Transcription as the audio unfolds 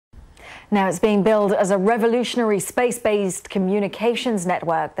Now it's being billed as a revolutionary space-based communications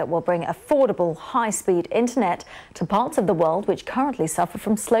network that will bring affordable, high-speed internet to parts of the world which currently suffer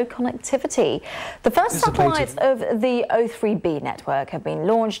from slow connectivity. The first satellites of the O3b network have been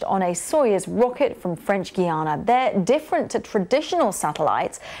launched on a Soyuz rocket from French Guiana. They're different to traditional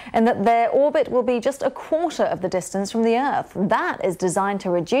satellites in that their orbit will be just a quarter of the distance from the Earth. That is designed to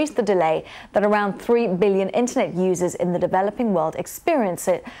reduce the delay that around 3 billion internet users in the developing world experience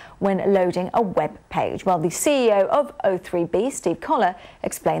it when loading a web page. Well, the CEO of O3b, Steve Collar,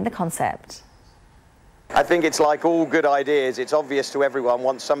 explained the concept. I think it's like all good ideas. It's obvious to everyone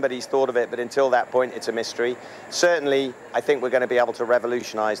once somebody's thought of it, but until that point, it's a mystery. Certainly, I think we're going to be able to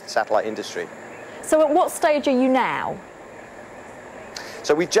revolutionize the satellite industry. So at what stage are you now?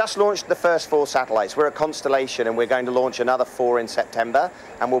 So we've just launched the first 4 satellites. We're a constellation and we're going to launch another 4 in September,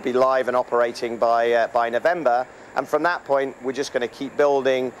 and we'll be live and operating by November. And from that point, we're just going to keep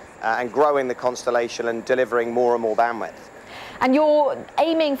building and growing the constellation and delivering more and more bandwidth. And you're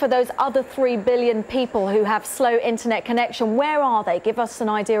aiming for those other 3 billion people who have slow internet connection. Where are they? Give us an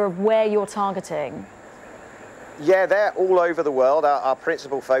idea of where you're targeting. Yeah, they're all over the world. Our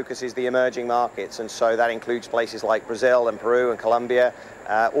principal focus is the emerging markets, and so that includes places like Brazil and Peru and Colombia,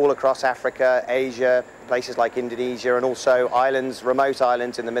 all across Africa, Asia, places like Indonesia, and also islands, remote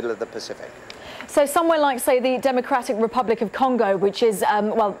islands in the middle of the Pacific. So somewhere like, say, the Democratic Republic of Congo, which is,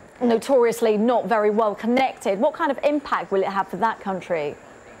 well, notoriously not very well connected, what kind of impact will it have for that country?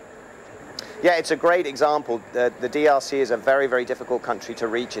 Yeah, it's a great example. The DRC is a very, very difficult country to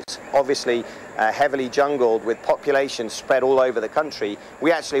reach. It's obviously heavily jungled with populations spread all over the country.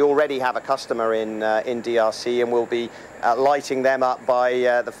 We actually already have a customer in DRC, and we'll be lighting them up by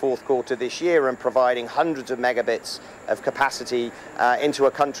the 4th quarter this year and providing hundreds of megabits of capacity into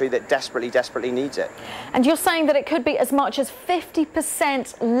a country that desperately needs it. And you're saying that it could be as much as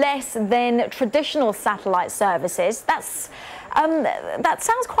 50% less than traditional satellite services. That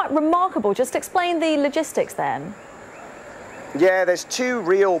sounds quite remarkable. Just explain the logistics then. Yeah, there's 2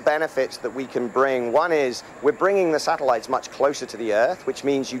 real benefits that we can bring. One is we're bringing the satellites much closer to the Earth, which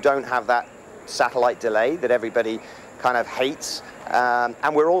means you don't have that satellite delay that everybody kind of hates.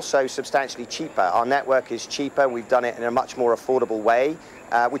 And we're also substantially cheaper. Our network is cheaper. We've done it in a much more affordable way,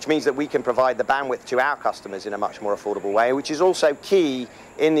 which means that we can provide the bandwidth to our customers in a much more affordable way, which is also key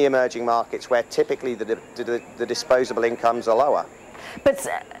in the emerging markets where typically the disposable incomes are lower. But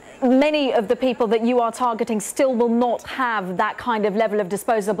many of the people that you are targeting still will not have that kind of level of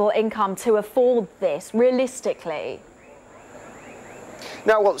disposable income to afford this, realistically.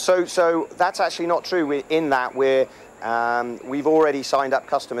 No, well, so that's actually not true. In that we've already signed up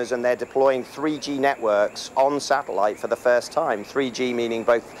customers and they're deploying 3G networks on satellite for the first time. 3G meaning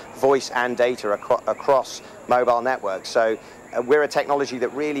both voice and data across mobile networks. So we're a technology that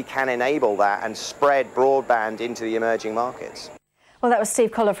really can enable that and spread broadband into the emerging markets. Well, that was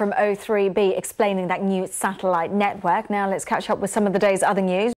Steve Collar from O3b explaining that new satellite network. Now let's catch up with some of the day's other news.